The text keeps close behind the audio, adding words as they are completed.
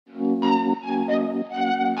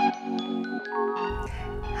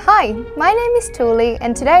Hi, my name is Tuli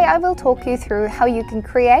and today I will talk you through how you can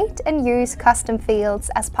create and use custom fields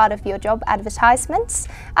as part of your job advertisements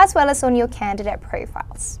as well as on your candidate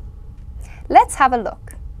profiles. Let's have a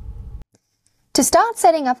look. To start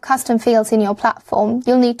setting up custom fields in your platform,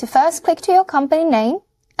 you'll need to first click to your company name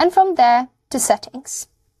and from there to settings.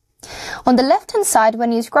 On the left hand side,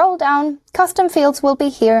 when you scroll down, custom fields will be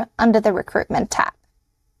here under the recruitment tab.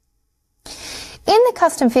 In the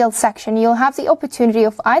custom fields section, you'll have the opportunity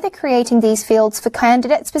of either creating these fields for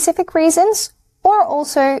candidate specific reasons or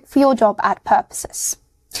also for your job ad purposes.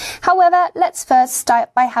 However, let's first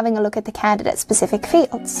start by having a look at the candidate specific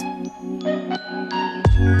fields.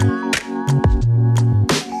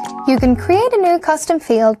 You can create a new custom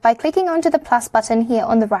field by clicking onto the plus button here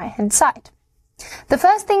on the right hand side. The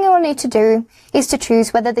first thing you will need to do is to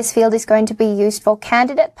choose whether this field is going to be used for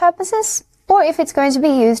candidate purposes or if it's going to be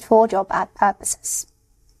used for job ad purposes.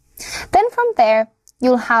 Then from there,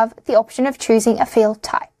 you'll have the option of choosing a field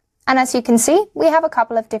type. And as you can see, we have a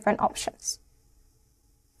couple of different options.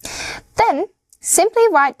 Then simply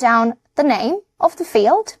write down the name of the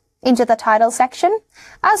field into the title section,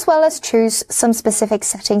 as well as choose some specific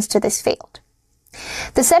settings to this field.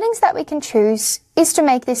 The settings that we can choose is to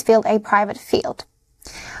make this field a private field.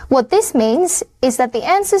 What this means is that the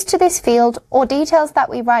answers to this field or details that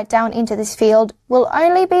we write down into this field will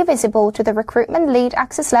only be visible to the recruitment lead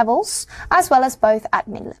access levels as well as both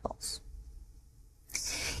admin levels.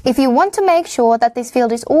 If you want to make sure that this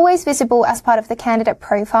field is always visible as part of the candidate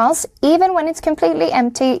profiles, even when it's completely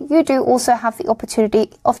empty, you do also have the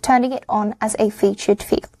opportunity of turning it on as a featured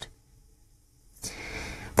field.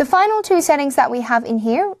 The final two settings that we have in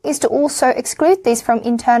here is to also exclude this from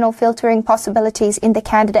internal filtering possibilities in the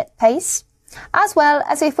candidate page, as well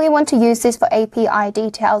as if we want to use this for API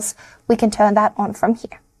details, we can turn that on from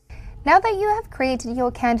here. Now that you have created your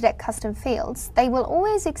candidate custom fields, they will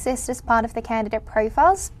always exist as part of the candidate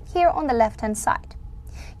profiles here on the left-hand side.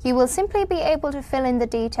 You will simply be able to fill in the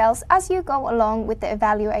details as you go along with the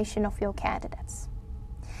evaluation of your candidates.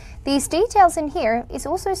 These details in here is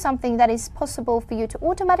also something that is possible for you to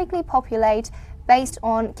automatically populate based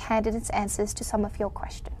on candidates' answers to some of your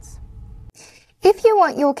questions. If you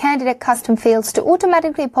want your candidate custom fields to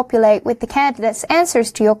automatically populate with the candidates'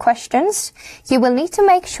 answers to your questions, you will need to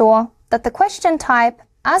make sure that the question type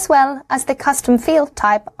as well as the custom field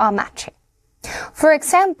type are matching. For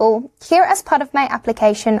example, here as part of my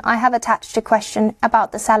application, I have attached a question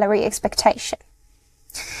about the salary expectation.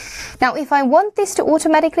 Now, if I want this to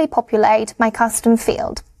automatically populate my custom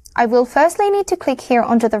field, I will firstly need to click here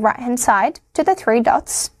onto the right-hand side to the three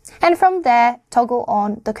dots, and from there toggle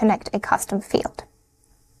on the Connect a Custom Field.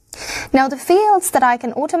 Now, the fields that I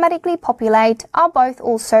can automatically populate are both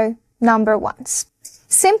also number ones.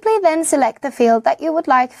 Simply then select the field that you would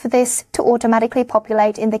like for this to automatically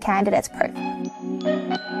populate in the candidate's profile.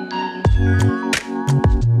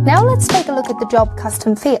 Now let's take a look at the job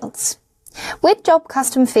custom fields. With job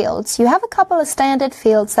custom fields, you have a couple of standard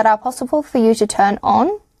fields that are possible for you to turn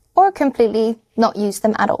on or completely not use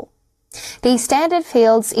them at all. These standard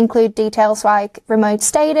fields include details like remote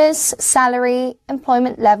status, salary,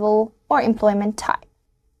 employment level, or employment type.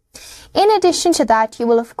 In addition to that, you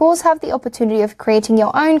will of course have the opportunity of creating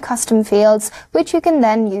your own custom fields, which you can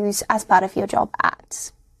then use as part of your job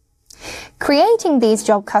ads. Creating these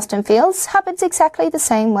job custom fields happens exactly the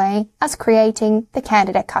same way as creating the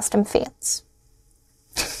candidate custom fields.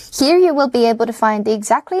 Here you will be able to find the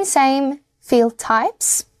exactly same field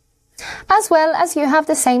types, as well as you have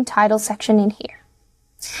the same title section in here.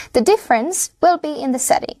 The difference will be in the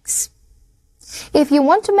settings. If you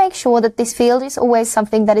want to make sure that this field is always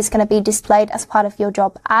something that is going to be displayed as part of your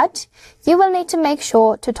job ad, you will need to make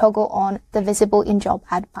sure to toggle on the Visible in Job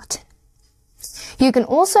Ad button. You can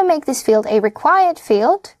also make this field a required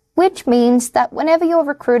field, which means that whenever your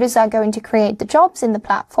recruiters are going to create the jobs in the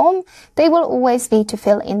platform, they will always need to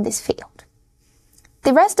fill in this field.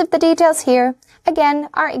 The rest of the details here, again,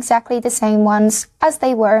 are exactly the same ones as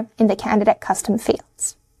they were in the candidate custom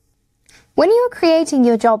fields. When you are creating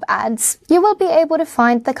your job ads, you will be able to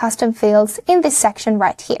find the custom fields in this section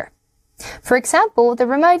right here. For example, the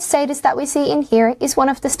remote status that we see in here is one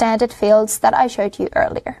of the standard fields that I showed you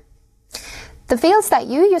earlier. The fields that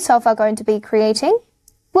you yourself are going to be creating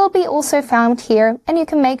will be also found here, and you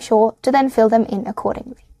can make sure to then fill them in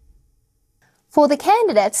accordingly. For the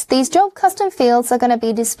candidates, these job custom fields are going to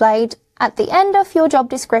be displayed at the end of your job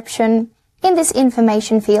description in this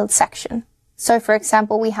information field section. So for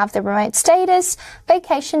example, we have the remote status,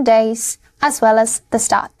 vacation days, as well as the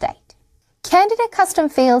start date. Candidate custom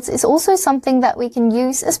fields is also something that we can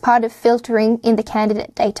use as part of filtering in the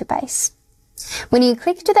candidate database. When you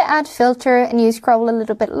click to the add filter and you scroll a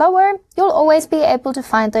little bit lower, you'll always be able to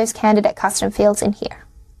find those candidate custom fields in here.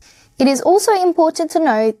 It is also important to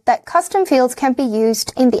note that custom fields can be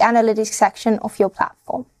used in the analytics section of your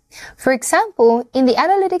platform. For example, in the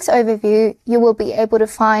analytics overview, you will be able to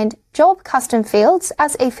find job custom fields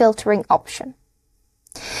as a filtering option.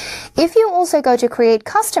 If you also go to create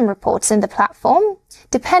custom reports in the platform,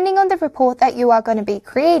 depending on the report that you are going to be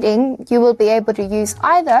creating, you will be able to use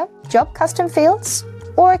either job custom fields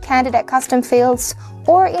or candidate custom fields,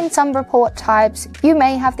 or in some report types, you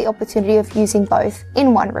may have the opportunity of using both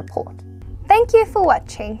in one report. Thank you for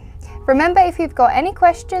watching. Remember, if you've got any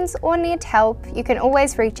questions or need help, you can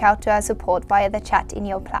always reach out to our support via the chat in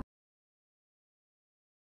your platform.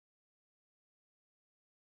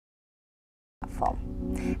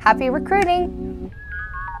 Happy recruiting!